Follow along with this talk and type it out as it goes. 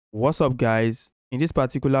What's up, guys? In this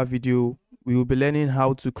particular video, we will be learning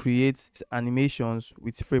how to create animations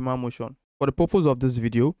with Framer Motion. For the purpose of this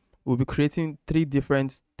video, we'll be creating three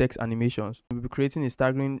different text animations. We'll be creating a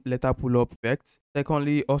staggering letter pull-up effect.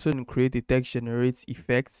 Secondly, also to create a text generate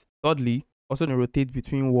effect. Thirdly, also to rotate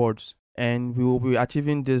between words. And we will be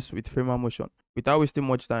achieving this with Framer Motion. Without wasting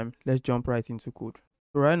much time, let's jump right into code.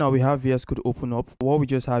 So right now we have VS Code open up. What we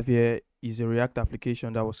just have here is a React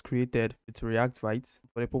application that was created with React, right?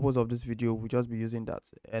 For the purpose of this video, we'll just be using that.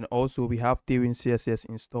 And also we have Tailwind CSS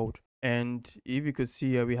installed. And if you could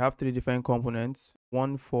see here, we have three different components.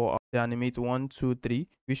 One for the animate 1, 2, 3.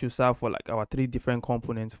 We should serve for like our three different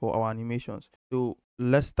components for our animations. So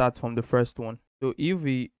let's start from the first one. So if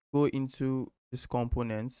we go into these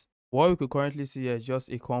components, what we could currently see here is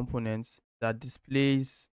just a component that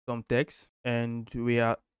displays some text, and we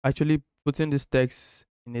are actually putting this text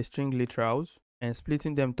in a string literals and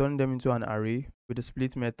splitting them, turning them into an array with the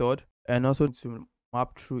split method, and also to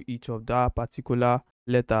map through each of that particular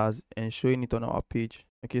letters and showing it on our page.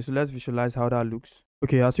 Okay, so let's visualize how that looks.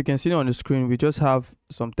 Okay, as you can see on the screen, we just have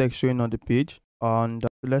some text showing on the page, and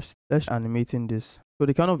let's animating this. So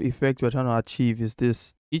the kind of effect we're trying to achieve is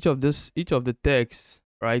this: each of the texts,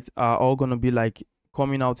 right, are all gonna be like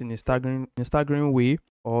coming out in a staggering way,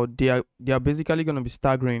 or they are basically going to be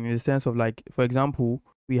staggering in the sense of, like, for example,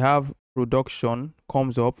 we have production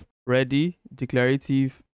comes up, ready,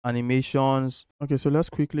 declarative, animations. Okay, so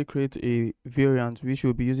let's quickly create a variant which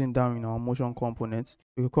we'll be using down in our motion components.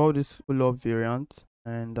 We will call this pull up variant,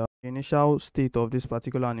 and the initial state of this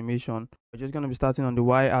particular animation, we're just going to be starting on the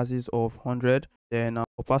y-axis of 100, then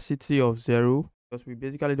opacity of 0, because we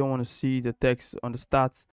basically don't want to see the text on the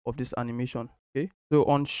start of this animation. Okay, so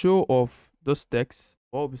on show of those texts,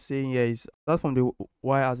 what we'll be saying here is start from the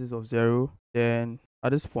y-axis of 0, then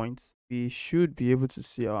at this point we should be able to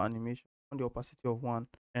see our animation on the opacity of 1,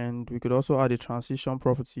 and we could also add a transition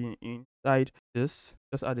property inside this.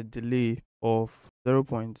 Just add a delay of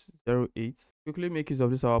 0.08. Quickly make use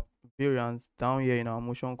of this our variant down here in our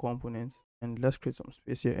motion components, and let's create some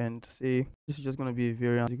space here and say this is just going to be a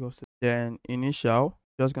variant equals to, then initial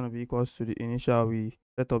just going to be equals to the initial we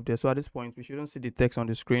set up there. So at this point we shouldn't see the text on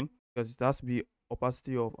the screen because it has to be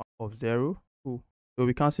opacity of 0. Cool. So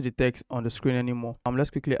we can't see the text on the screen anymore.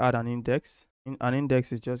 Let's quickly add an index. An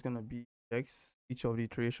index is just going to be text each of the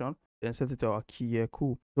iteration, then set it to our key here.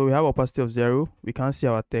 Cool. So we have opacity of 0. We can't see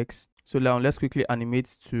our text. So now let's quickly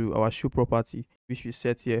animate to our shoe property, which we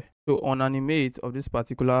set here. So on animate of this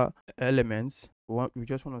particular elements, we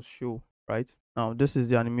just want to show, right? Now this is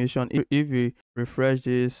the animation. If we refresh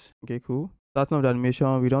this, okay, cool. Starting of the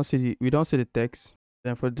animation, we don't see the text.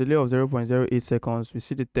 Then for delay of 0.08 seconds, we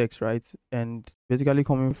see the text, right? And basically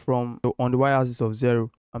coming from on the y-axis of 0.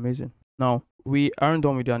 Amazing. Now we aren't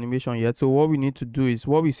done with the animation yet. So what we need to do is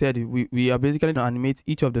what we said. We are basically going to animate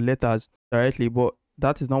each of the letters directly, but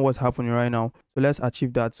that is not what's happening right now. So let's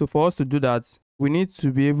achieve that. So for us to do that, we need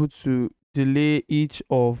to be able to delay each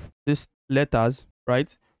of these letters,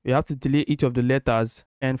 right? We have to delay each of the letters,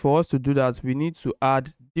 and for us to do that, we need to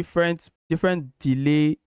add different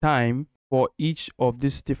delay time for each of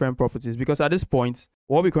these different properties, because at this point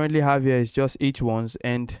what we currently have here is just h1s,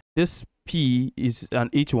 and this p is an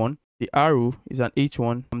h1, the arrow is an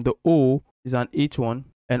h1, the o is an h1,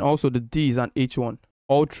 and also the d is an h1.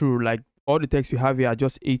 All true, like all the text we have here are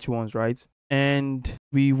just h1s, right? And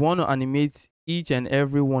we want to animate each and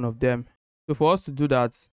every one of them. So for us to do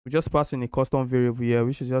that, we just pass in a custom variable here,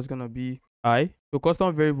 which is just going to be I. So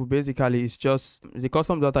custom variable basically is just the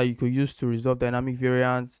custom data you could use to resolve dynamic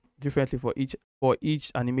variants differently for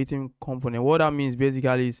each animating component. What that means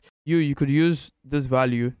basically is you could use this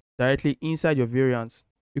value directly inside your variants.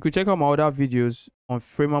 You could check out my other videos on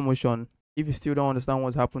Framer Motion if you still don't understand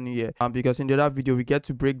what's happening here, because in the other video we get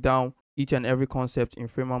to break down each and every concept in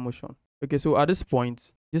Framer Motion. Okay, so at this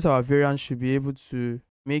point, this our variant should be able to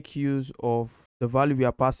make use of the value we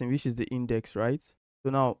are passing, which is the index, right?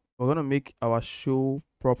 So now we're going to make our show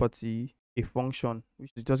property a function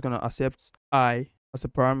which is just going to accept I as a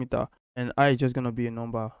parameter, and I is just going to be a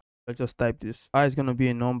number. Let's just type this. I is going to be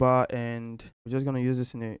a number, and we're just going to use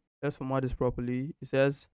this in a, let's format this properly. It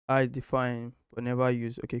says I define but never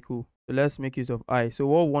use. Okay, cool. So let's make use of I. So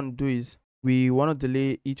what we want to do is we want to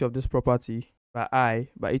delay each of this property by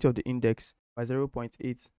each of the index by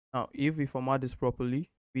 0.8. Now if we format this properly,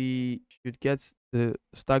 we should get the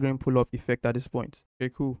staggering pull-up effect at this point.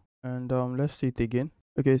 Okay, cool. And let's see it again.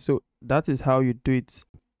 Okay, so that is how you do it,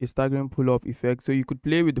 a staggering pull-up effect. So you could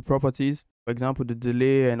play with the properties, for example the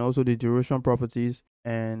delay and also the duration properties,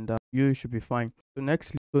 and you should be fine. So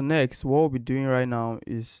next what we'll be doing right now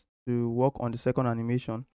is to work on the second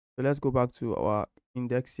animation. So let's go back to our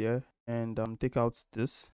index here and take out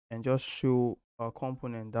this and just show our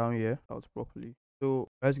component down here out properly. So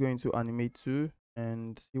let's go into animate 2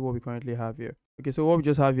 and see what we currently have here. Okay, so what we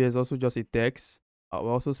just have here is also just a text.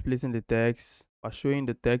 We're also splitting the text. We're showing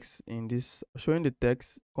the text in this, showing the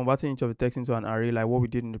text, converting each of the text into an array like what we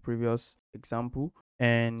did in the previous example,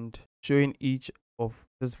 and showing each of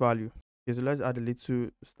this value. Okay, so let's add a little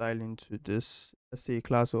style into this. Let's say a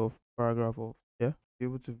class of paragraph of, yeah, be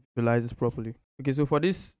able to visualize this properly. Okay, so for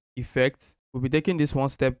this effect, we'll be taking this one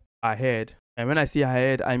step ahead. And when I say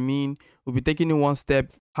ahead, I mean we'll be taking it one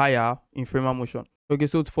step higher in Framer Motion. Okay,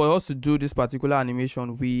 so for us to do this particular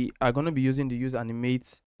animation, we are going to be using the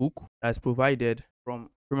useAnimate hook that's provided from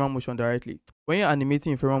Framer Motion directly. When you're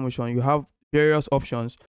animating in Framer Motion, you have various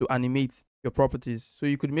options to animate your properties. So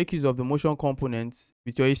you could make use of the motion components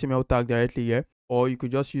with your HTML tag directly here, or you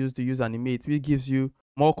could just use the useAnimate, which gives you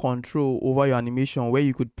more control over your animation, where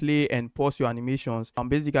you could play and pause your animations. And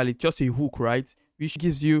basically just a hook, right, which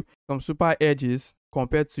gives you some super edges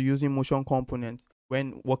compared to using motion components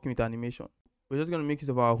when working with animation. We're just going to make use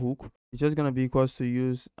of our hook. It's just going to be equals to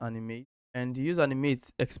useAnimate, and the useAnimate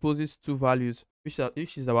exposes two values,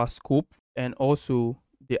 which is our scope and also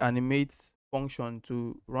the animate function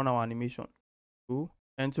to run our animation. Cool.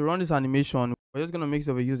 And to run this animation, we're just going to make use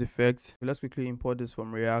of a use effect. So let's quickly import this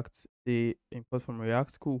from React. The import from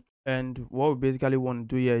React. Cool. And what we basically want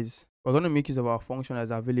to do here is we're going to make use of our function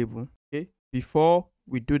as available. Okay. Before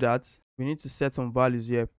we do that, we need to set some values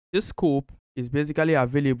here. This scope is basically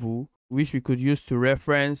available, which we could use to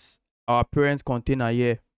reference our parent container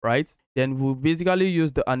here, right? Then we'll basically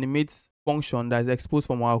use the animate function that is exposed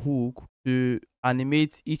from our hook to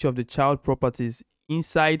animate each of the child properties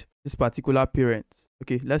inside this particular parent.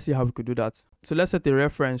 Okay, let's see how we could do that. So let's set a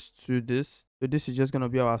reference to this. So this is just going to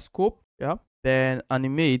be our scope. Yeah. Then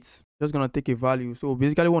animate, just going to take a value. So we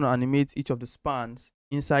basically want to animate each of the spans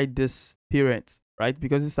inside this parent, right?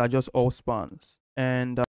 Because these are just all spans.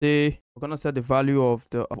 And we're going to set the value of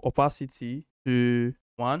the opacity to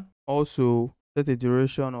 1. Also set a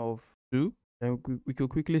duration of 2. Then we could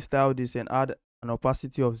quickly style this and add an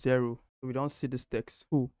opacity of 0 so we don't see this text.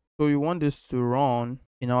 Cool. So we want this to run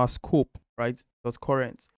in our scope, right? Dot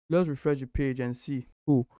current. Let's refresh the page and see.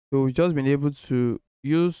 Cool. So we've just been able to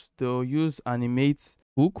use the useAnimate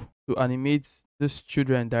hook to animate these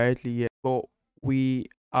children directly here. But we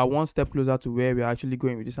are one step closer to where we're actually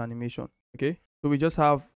going with this animation. Okay. So we just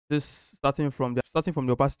have this starting from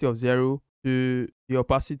the opacity of 0 to the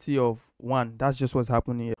opacity of 1. That's just what's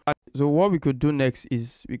happening here. So what we could do next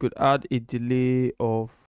is we could add a delay of,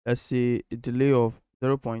 let's say, a delay of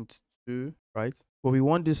 0.2, right? But we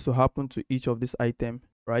want this to happen to each of this item,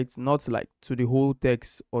 right? Not like to the whole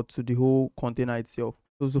text or to the whole container itself.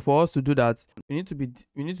 So for us to do that, we need to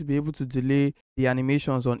be able to delay the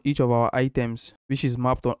animations on each of our items, which is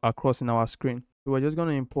mapped across in our screen. So we're just going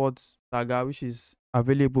to import Stagger, which is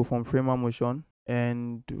available from Framer Motion,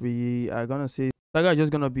 and we are going to say Stagger is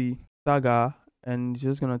just going to be Stagger, and it's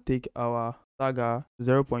just going to take our Stagger to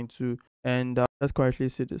 0.2, and let's correctly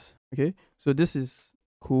see this. Okay, so this is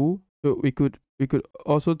cool. So we could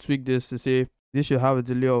also tweak this to say this should have a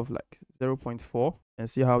delay of like 0.4 and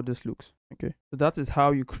see how this looks. Okay, so that is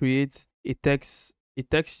how you create a text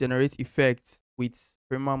generate effect with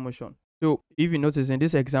Framer Motion. So if you notice in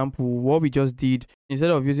this example, what we just did,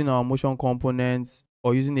 instead of using our motion components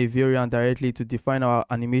or using a variant directly to define our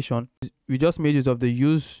animation, we just made use of the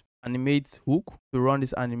useAnimate hook to run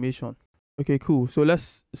this animation. Okay, cool. So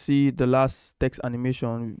let's see the last text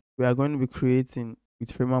animation we are going to be creating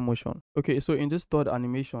with Framer Motion. Okay, so in this third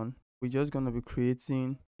animation, we're just going to be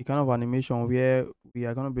creating a kind of animation where we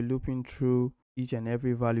are going to be looping through each and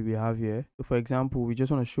every value we have here. So for example, we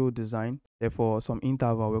just want to show design. Therefore, some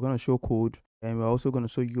interval, we're going to show code, and we're also going to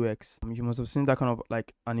show UX. You must have seen that kind of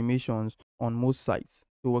like animations on most sites.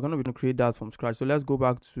 So we're going to be create that from scratch. So let's go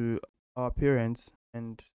back to our parents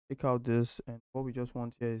and take out this, and what we just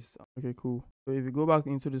want here is, okay, cool. So if we go back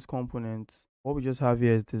into this component, what we just have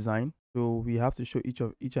here is design. So we have to show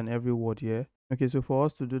each and every word here. Okay, so for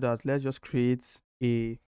us to do that, let's just create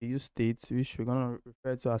a use state, which we're going to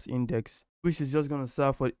refer to as index, which is just going to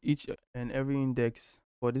serve for each and every index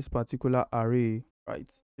for this particular array, right?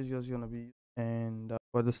 It's just going to be, and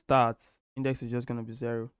for the start, index is just going to be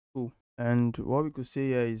 0. Cool. And what we could say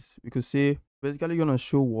here is, we could say basically going to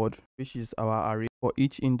show word, which is our array for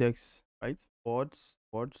each index, right? Words.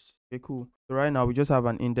 Okay, cool. So right now we just have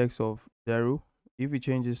an index of 0. If we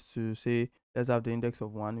change this to say, let's have the index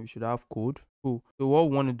of 1, we should have code. Cool. So what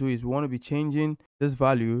we want to do is we want to be changing this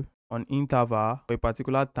value on interval for a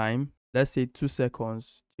particular time. Let's say 2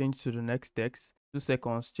 seconds, change to the next text. 2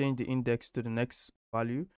 seconds, change the index to the next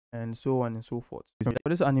value. and so on and so forth. For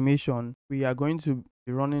this animation, we are going to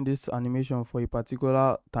be running this animation for a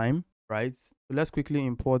particular time, right? So let's quickly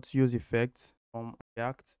import use effect from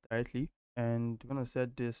React directly, and we're gonna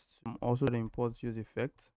set this to also the import use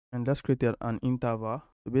effect, and let's create an interval.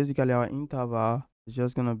 So basically our interval is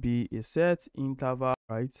just gonna be a set interval,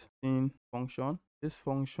 right, in function. This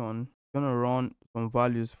function is gonna run some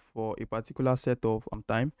values for a particular set of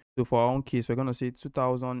time. So for our own case, we're gonna say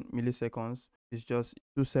 2000 milliseconds is just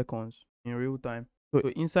 2 seconds in real time. So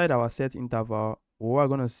inside our set interval, what we're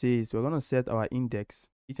gonna say is we're gonna set our index,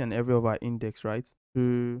 each and every of our index, right,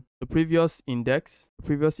 to the previous index. The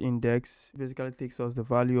previous index basically takes us the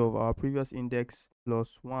value of our previous index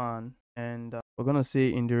plus 1, and we're gonna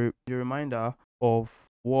say in the reminder of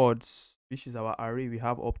words, which is our array we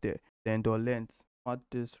have up there, then the length at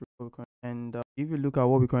this. And if you look at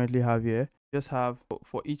what we currently have here, just have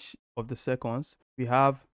for each of the seconds we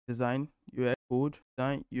have design UX code,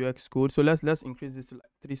 design UX code. So let's increase this to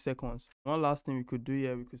like 3 seconds. One last thing we could do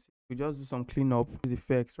here, we could just do some cleanup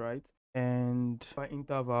effects, right? And our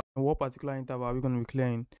interval, what particular interval are we going to be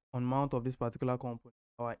clearing on mount of this particular component?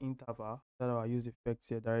 Our interval, that our use effects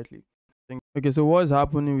here directly. Okay, so what is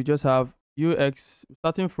happening? We just have UX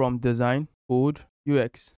starting from design code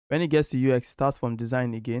UX. When it gets to UX, starts from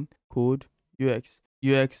design again, code UX.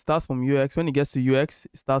 UX starts from UX. When it gets to UX,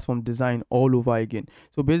 it starts from design all over again.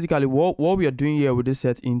 So basically, what we are doing here with this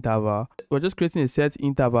set interval, we're just creating a set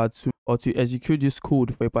interval to execute this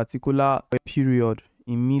code for a particular period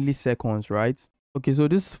in milliseconds, right? Okay, so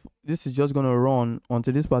this is just gonna run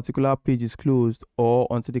until this particular page is closed or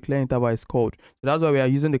until the clear interval is called. So that's why we are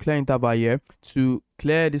using the clear interval here to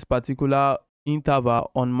clear this particular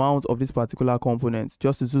interval on mount of this particular component,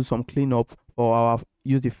 just to do some cleanup for our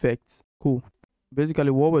use effects. Cool.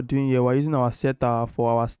 Basically, what we're doing here, we're using our setter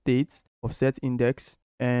for our state of set index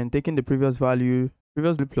and taking the previous value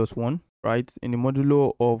plus 1, right, in the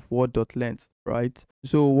modulo of word.length, right?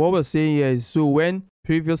 So what we're saying here is, so when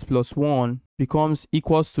previous plus 1 becomes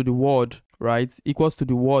equals to the word, right, equals to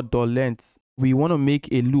the word.length, we want to make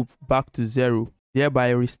a loop back to 0, thereby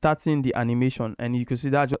restarting the animation. And you can see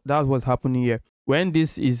that that's what's happening here. When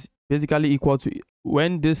this is basically equal to,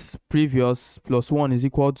 when this previous plus 1 is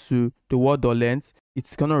equal to the word.length,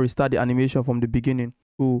 it's gonna restart the animation from the beginning.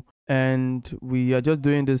 Cool. And we are just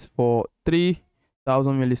doing this for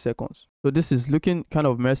 3000 milliseconds. So this is looking kind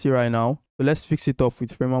of messy right now. So let's fix it up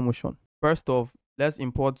with Framer Motion. First off, let's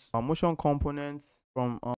import our motion components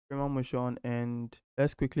from Framer Motion, and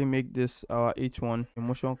let's quickly make this our H1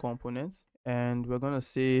 motion component. And we're gonna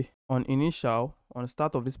say on initial, on the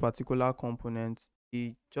start of this particular component,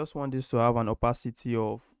 we just want this to have an opacity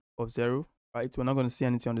of 0, right? We're not going to see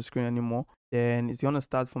anything on the screen anymore. Then it's going to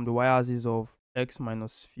start from the y-axis of x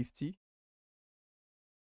minus 50.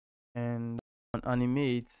 And on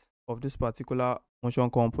animate of this particular motion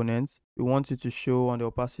component, we want it to show on the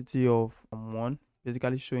opacity of 1,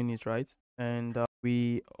 basically showing it, right? And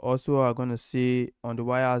we also are going to say on the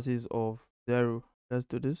y-axis of 0. Let's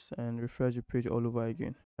do this and refresh the page all over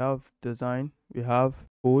again. We have design, we have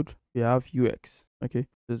code, we have UX. Okay,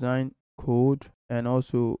 design, code, and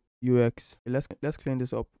also UX. Let's clean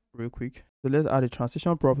this up real quick. So let's add a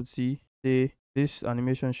transition property. Say this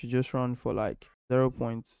animation should just run for like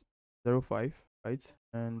 0.05, right?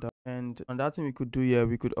 And another thing we could do here,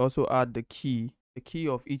 we could also add the key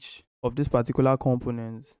of each of this particular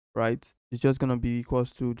component, right? It's just gonna be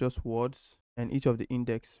equals to just words and each of the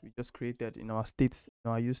index we just created in our states,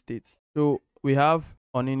 in our use states. So we have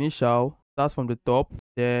on initial, starts from the top,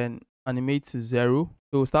 then animate to 0.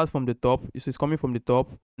 So start from the top. This is coming from the top.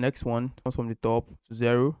 Next one comes from the top to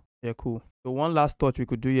 0. Yeah, cool. So one last touch we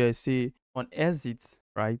could do here is say on exit,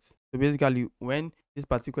 right? So basically, when this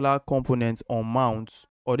particular component on mount,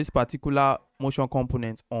 or this particular motion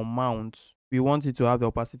component on mount, we want it to have the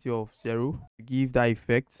opacity of 0 to give that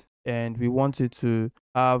effect, and we want it to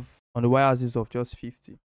have on the y-axis of just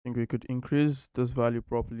 50. I think we could increase this value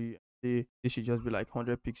properly. This should just be like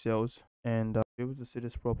 100 pixels, and be able to see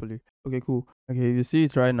this properly. Okay, cool. Okay, you see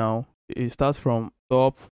it right now. It starts from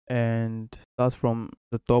top and starts from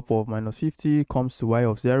the top of minus 50, comes to y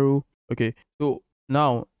of 0. Okay, so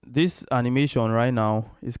now this animation right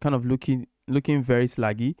now is kind of looking very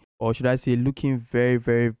slaggy, or should I say looking very,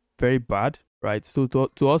 very, very bad, right? So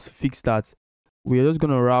to us fix that, we're just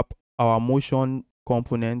gonna wrap our motion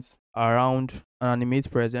components around an animate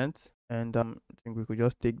present, and I think we could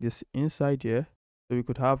just take this inside here, so we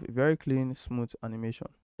could have a very clean, smooth animation.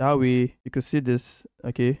 That way you could see this.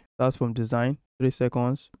 Okay, that's from design, 3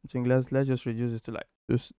 seconds. I think let's just reduce it to like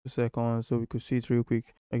 2 seconds so we could see it real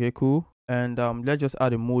quick. Okay, cool. And let's just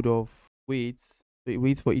add a mode of wait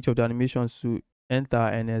for each of the animations to enter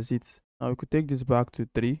and exit. Now we could take this back to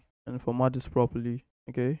 3 and format this properly.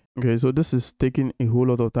 Okay, so this is taking a whole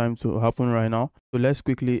lot of time to happen right now. So let's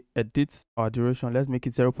quickly edit our duration. Let's make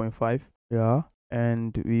it 0.5. Yeah,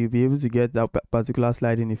 and we'll be able to get that particular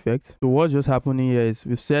sliding effect. So what's just happening here is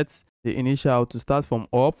we've set the initial to start from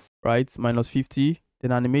up, right, -50,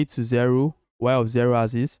 then animate to 0, y of 0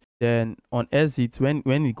 as is. Then on exit,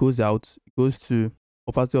 when it goes out, it goes to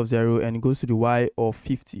opacity of 0 and it goes to the y of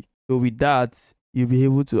 50. So with that, you'll be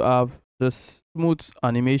able to have this smooth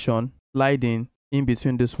animation sliding in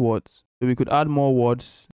between these words. So we could add more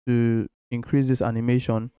words to increase this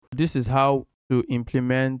animation. This is how to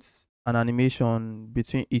implement an animation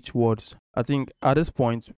between each words. I think at this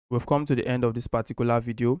point we've come to the end of this particular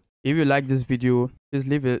video. If you like this video, please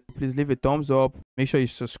leave a thumbs up. Make sure you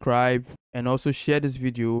subscribe and also share this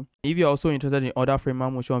video. If you're also interested in other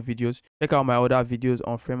Framer Motion videos, check out my other videos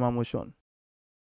on Framer Motion.